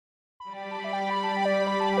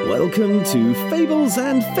Welcome to Fables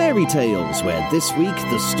and Fairy Tales, where this week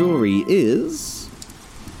the story is...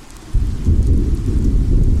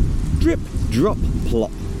 Drip, Drop,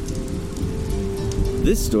 Plop.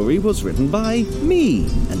 This story was written by me,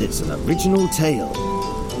 and it's an original tale.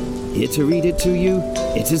 Here to read it to you,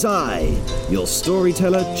 it is I, your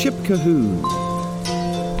storyteller, Chip Cahoon.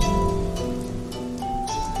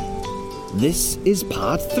 This is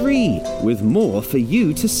part 3, with more for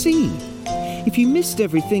you to see. If you missed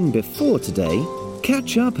everything before today,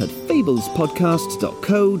 catch up at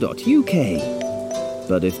fablespodcast.co.uk.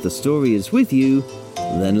 But if the story is with you,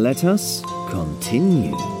 then let us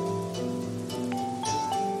continue.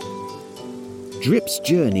 Drip's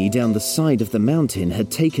journey down the side of the mountain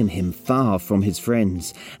had taken him far from his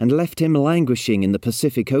friends and left him languishing in the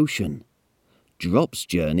Pacific Ocean. Drop's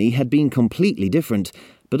journey had been completely different,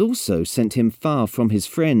 but also sent him far from his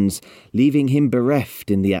friends, leaving him bereft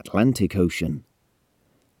in the Atlantic Ocean.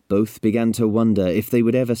 Both began to wonder if they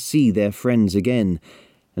would ever see their friends again,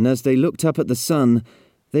 and as they looked up at the sun,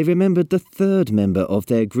 they remembered the third member of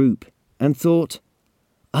their group and thought,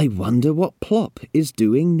 I wonder what Plop is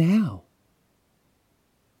doing now.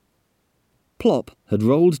 Plop had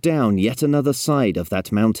rolled down yet another side of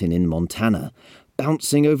that mountain in Montana,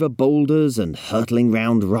 bouncing over boulders and hurtling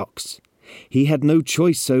round rocks. He had no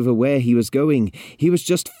choice over where he was going. He was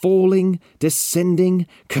just falling, descending,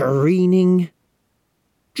 careening.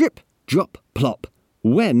 Drip, drop, plop.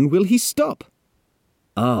 When will he stop?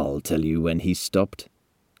 I'll tell you when he stopped.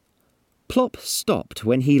 Plop stopped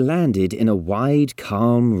when he landed in a wide,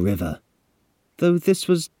 calm river. Though this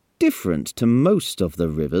was different to most of the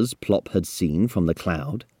rivers Plop had seen from the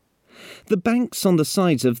cloud. The banks on the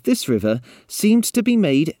sides of this river seemed to be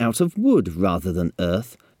made out of wood rather than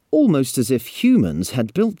earth, almost as if humans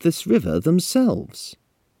had built this river themselves.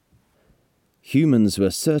 Humans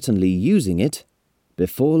were certainly using it.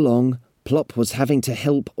 Before long, Plop was having to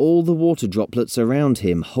help all the water droplets around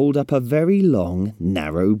him hold up a very long,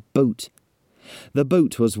 narrow boat. The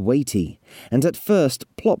boat was weighty, and at first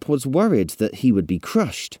Plop was worried that he would be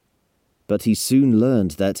crushed. But he soon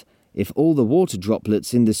learned that if all the water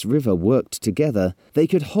droplets in this river worked together, they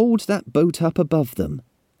could hold that boat up above them,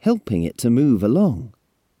 helping it to move along.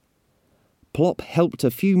 Plop helped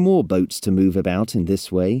a few more boats to move about in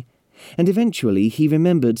this way, and eventually he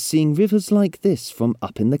remembered seeing rivers like this from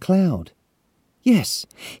up in the cloud. Yes,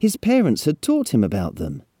 his parents had taught him about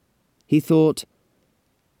them. He thought,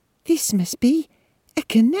 this must be a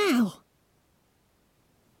canal.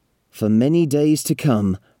 For many days to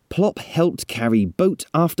come, Plop helped carry boat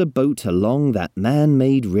after boat along that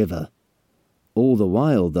man-made river. All the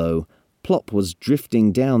while, though, Plop was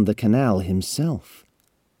drifting down the canal himself.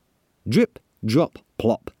 Drip, drop,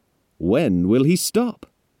 plop. When will he stop?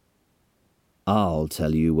 I'll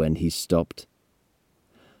tell you when he stopped.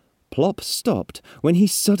 Plop stopped when he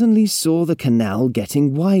suddenly saw the canal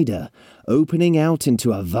getting wider, opening out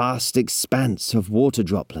into a vast expanse of water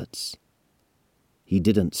droplets. He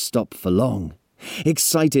didn't stop for long.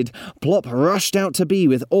 Excited, Plop rushed out to be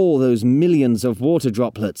with all those millions of water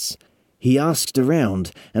droplets. He asked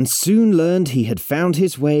around and soon learned he had found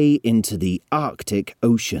his way into the Arctic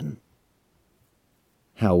Ocean.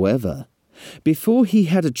 However, before he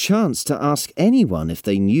had a chance to ask anyone if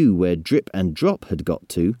they knew where Drip and Drop had got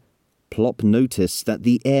to, Plop noticed that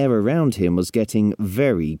the air around him was getting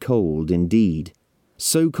very cold indeed.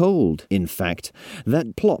 So cold, in fact,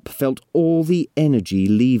 that Plop felt all the energy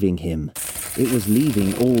leaving him. It was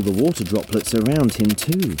leaving all the water droplets around him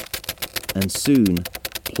too. And soon,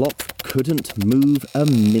 Plop couldn't move a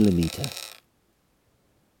millimeter.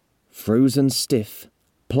 Frozen stiff,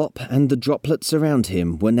 Plop and the droplets around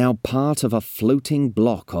him were now part of a floating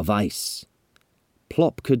block of ice.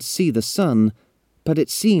 Plop could see the sun, but it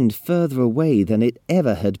seemed further away than it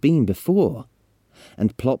ever had been before,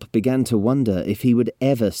 and Plop began to wonder if he would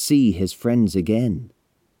ever see his friends again.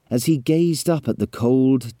 As he gazed up at the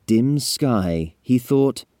cold, dim sky, he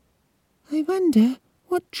thought, I wonder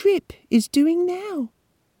what Drip is doing now.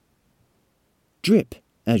 Drip,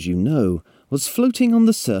 as you know, was floating on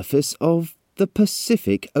the surface of the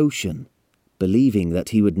Pacific Ocean, believing that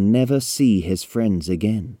he would never see his friends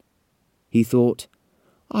again. He thought,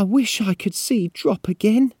 I wish I could see Drop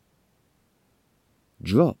again.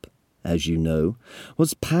 Drop, as you know,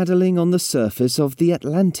 was paddling on the surface of the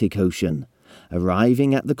Atlantic Ocean,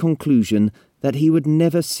 arriving at the conclusion that he would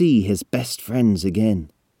never see his best friends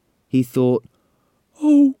again. He thought,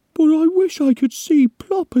 oh, but I wish I could see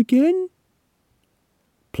Plop again.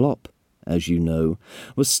 Plop, as you know,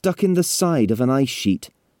 was stuck in the side of an ice sheet,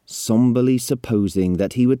 somberly supposing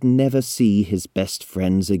that he would never see his best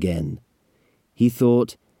friends again. He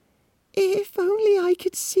thought, If only I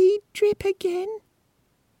could see Drip again.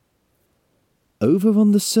 Over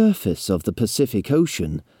on the surface of the Pacific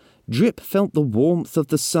Ocean, Drip felt the warmth of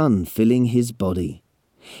the sun filling his body.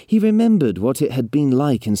 He remembered what it had been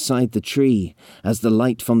like inside the tree, as the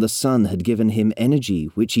light from the sun had given him energy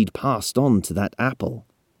which he'd passed on to that apple.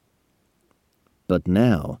 But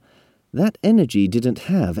now, that energy didn't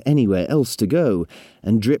have anywhere else to go,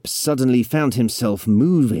 and Drip suddenly found himself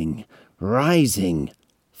moving, rising,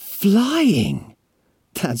 flying.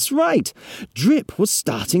 That's right, Drip was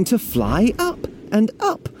starting to fly up and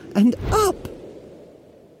up and up.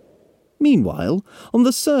 Meanwhile, on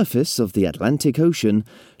the surface of the Atlantic Ocean,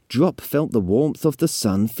 Drop felt the warmth of the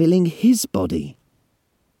sun filling his body.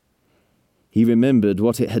 He remembered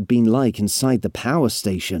what it had been like inside the power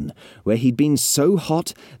station, where he'd been so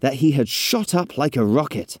hot that he had shot up like a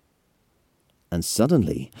rocket. And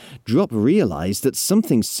suddenly, Drop realized that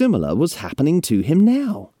something similar was happening to him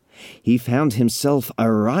now. He found himself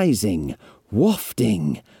arising,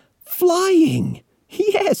 wafting, flying.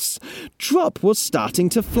 Yes, Drop was starting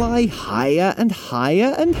to fly higher and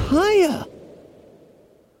higher and higher.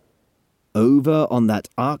 Over on that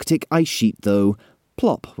Arctic ice sheet, though,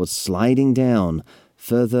 Plop was sliding down,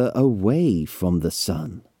 further away from the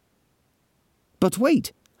sun. But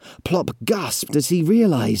wait! Plop gasped as he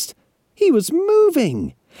realized he was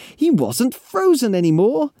moving. He wasn't frozen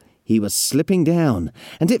anymore. He was slipping down,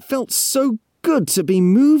 and it felt so good to be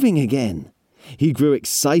moving again. He grew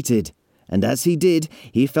excited, and as he did,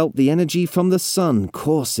 he felt the energy from the sun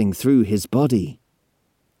coursing through his body.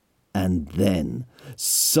 And then,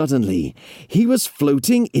 suddenly, he was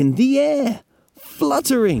floating in the air,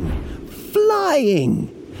 fluttering, flying.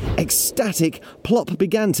 Ecstatic, Plop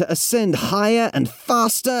began to ascend higher and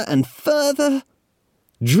faster and further.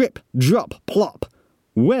 Drip, drop, plop.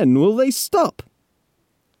 When will they stop?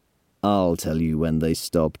 I'll tell you when they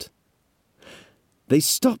stopped. They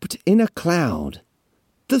stopped in a cloud.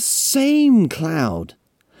 The same cloud.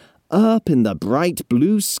 Up in the bright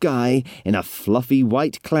blue sky, in a fluffy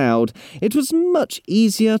white cloud, it was much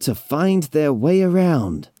easier to find their way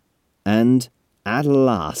around. And, at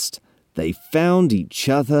last, they found each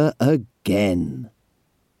other again.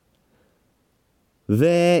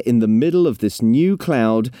 There, in the middle of this new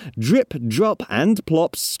cloud, Drip, Drop, and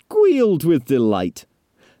Plop squealed with delight.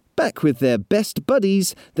 Back with their best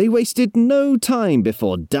buddies, they wasted no time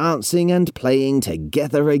before dancing and playing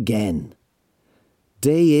together again.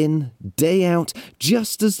 Day in, day out,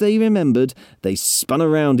 just as they remembered, they spun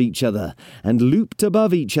around each other, and looped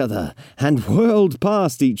above each other, and whirled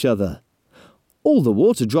past each other. All the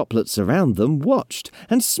water droplets around them watched,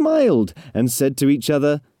 and smiled, and said to each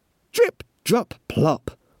other, "Drip, drop,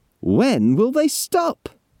 plop. When will they stop?"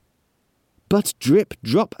 But Drip,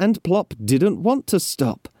 Drop, and Plop didn't want to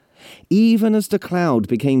stop. Even as the cloud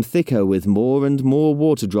became thicker with more and more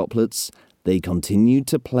water droplets, they continued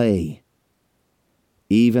to play.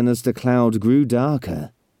 Even as the cloud grew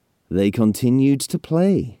darker, they continued to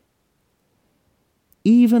play.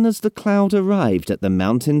 Even as the cloud arrived at the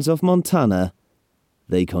mountains of Montana,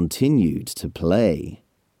 they continued to play.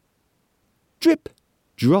 Drip,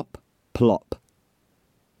 drop, plop.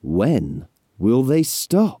 When will they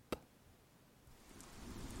stop?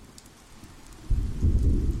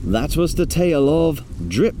 That was the tale of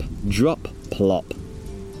Drip, Drop, Plop.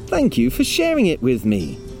 Thank you for sharing it with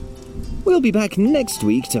me. We'll be back next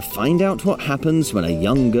week to find out what happens when a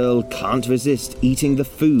young girl can't resist eating the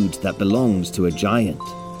food that belongs to a giant.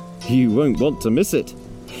 You won't want to miss it.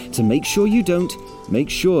 To make sure you don't, make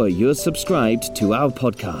sure you're subscribed to our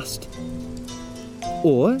podcast.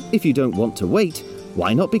 Or, if you don't want to wait,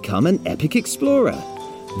 why not become an epic explorer?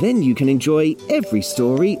 Then you can enjoy every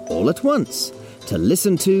story all at once, to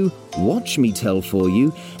listen to, watch me tell for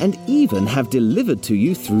you, and even have delivered to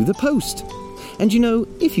you through the post. And you know,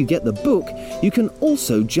 if you get the book, you can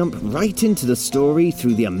also jump right into the story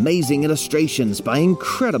through the amazing illustrations by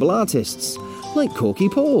incredible artists, like Corky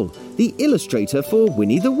Paul, the illustrator for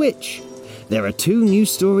Winnie the Witch. There are 2 new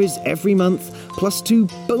stories every month, plus 2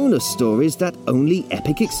 bonus stories that only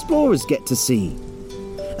epic explorers get to see.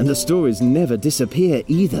 And the stories never disappear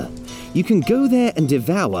either. You can go there and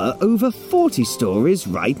devour over 40 stories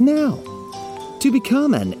right now. To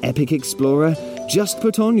become an epic explorer, just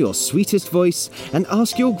put on your sweetest voice and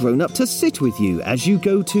ask your grown-up to sit with you as you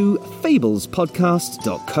go to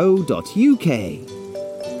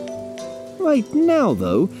fablespodcast.co.uk. Right now,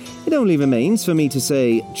 though, it only remains for me to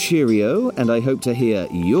say cheerio, and I hope to hear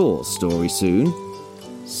your story soon.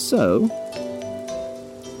 So,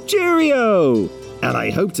 cheerio! And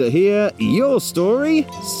I hope to hear your story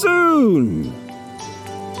soon!